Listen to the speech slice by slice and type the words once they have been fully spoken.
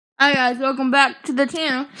Hi guys, welcome back to the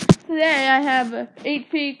channel. Today I have a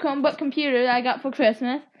HP Chromebook computer that I got for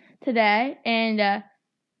Christmas today, and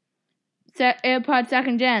AirPods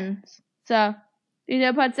 2nd Gens. So, these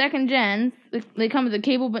AirPods 2nd Gens, they come with a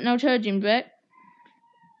cable but no charging brick.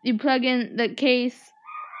 You plug in the case,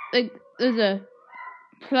 like there's a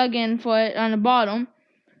plug-in for it on the bottom.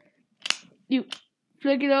 You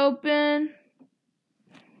flick it open.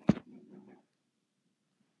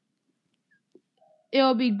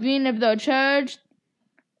 It'll be green if they're charged.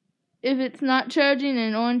 If it's not charging,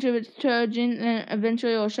 and orange if it's charging, then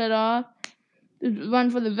eventually it'll shut off. There's one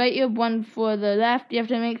for the right ear, one for the left. You have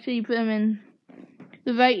to make sure you put them in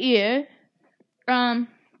the right ear. Yeah,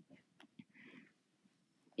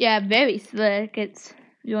 very slick. It's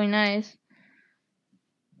really nice.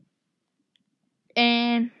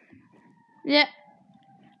 And yeah,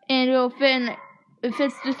 and it'll fit in. It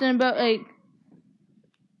fits just in about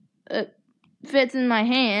fits in my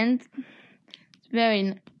hand. It's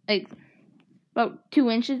very about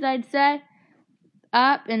 2 inches, I'd say,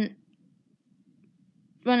 up and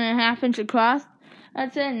 1.5 inches across.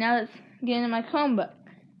 That's it. Now let's get into my Chromebook.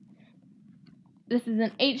 This is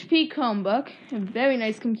an HP Chromebook, a very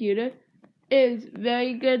nice computer. It is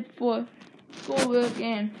very good for schoolwork,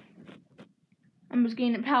 and I'm just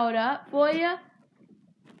getting it powered up for you.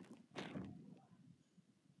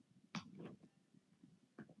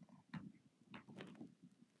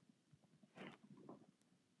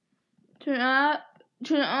 Turn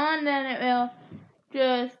it on, then it will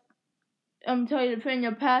just tell you to put in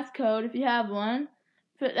your passcode if you have one.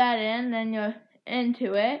 Put that in, then you're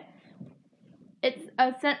into it. It's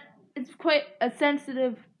quite a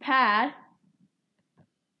sensitive pad.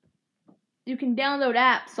 You can download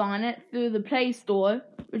apps on it through the Play Store,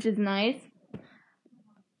 which is nice.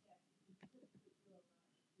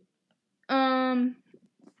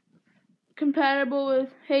 Compatible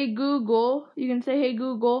with Hey Google. You can say Hey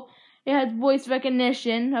Google. It has voice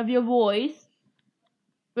recognition of your voice,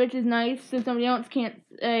 which is nice, so somebody else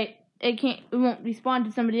it won't respond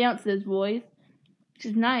to somebody else's voice, which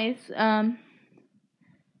is nice. Yeah,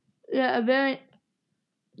 a very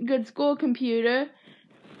good school computer.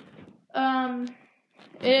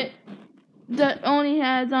 It only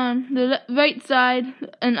has on the right side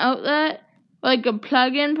an outlet, like a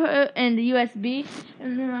plug-in and the USB,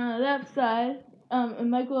 and then on the left side, a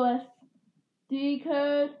micro SD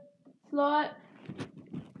card slot,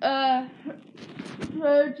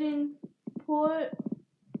 charging port,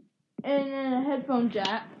 and then a headphone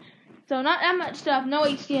jack. So not that much stuff, no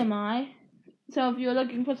HDMI. So if you're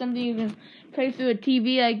looking for something you can play through a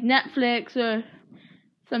TV like Netflix or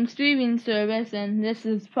some streaming service, and this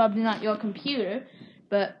is probably not your computer,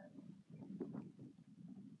 but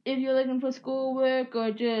if you're looking for schoolwork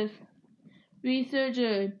or just research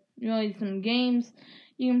or really some games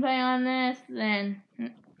you can play on this, then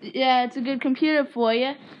yeah, it's a good computer for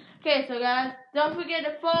you. Okay, so guys, don't forget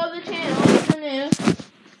to follow the channel if you're new.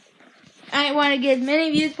 I want to get as many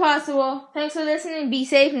views possible. Thanks for listening. Be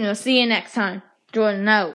safe, and we'll see you next time. Jordan out.